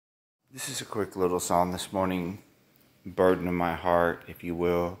This is a quick little song this morning, burden of my heart, if you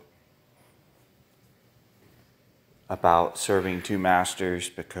will, about serving two masters,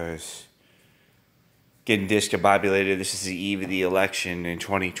 because getting discombobulated, this is the eve of the election in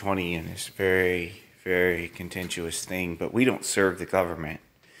 2020, and it's a very, very contentious thing, but we don't serve the government.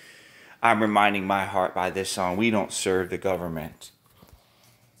 I'm reminding my heart by this song, we don't serve the government.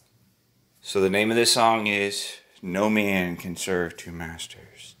 So the name of this song is No Man Can Serve Two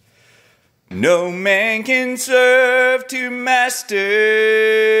Masters. No man can serve two masters,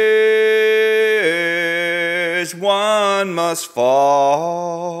 one must fall.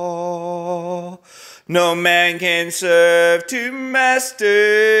 No man can serve two masters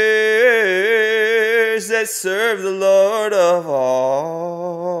that serve the Lord of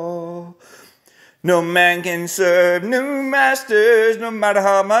all. No man can serve new masters, no matter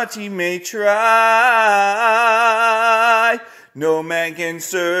how much he may try. No man can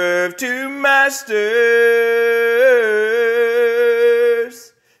serve two masters.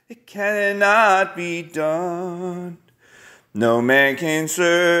 It cannot be done. No man can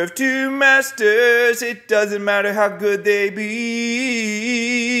serve two masters. It doesn't matter how good they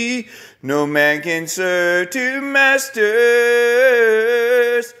be. No man can serve two masters.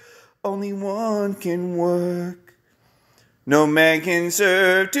 Only one can work. No man can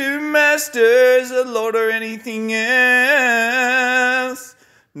serve two masters, the Lord or anything else.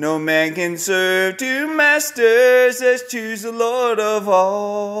 No man can serve two masters, let's choose the Lord of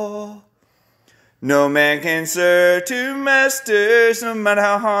all. No man can serve two masters, no matter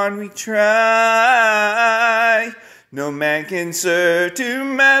how hard we try. No man can serve two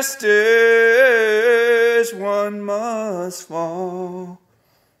masters, one must fall.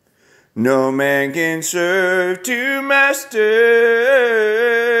 No man can serve two masters.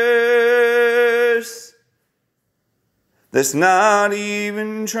 Let's not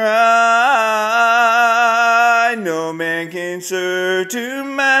even try. No man can serve two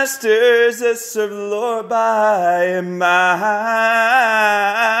masters. Let's serve the Lord by and by.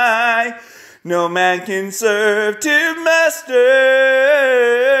 No man can serve two masters.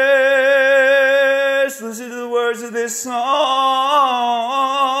 Listen to the words of this song.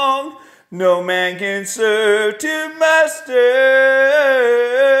 No man can serve two masters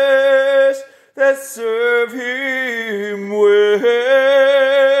that serve him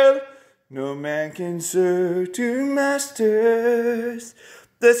well. No man can serve two masters.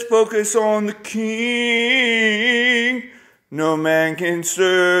 Let's focus on the King. No man can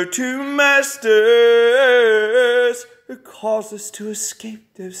serve two masters. It calls us to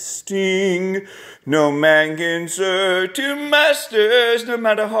escape their sting. No man can serve two masters, no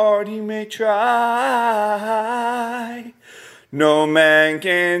matter how hard he may try. No man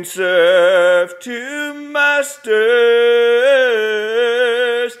can serve two masters.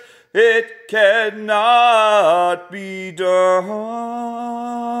 It cannot be done.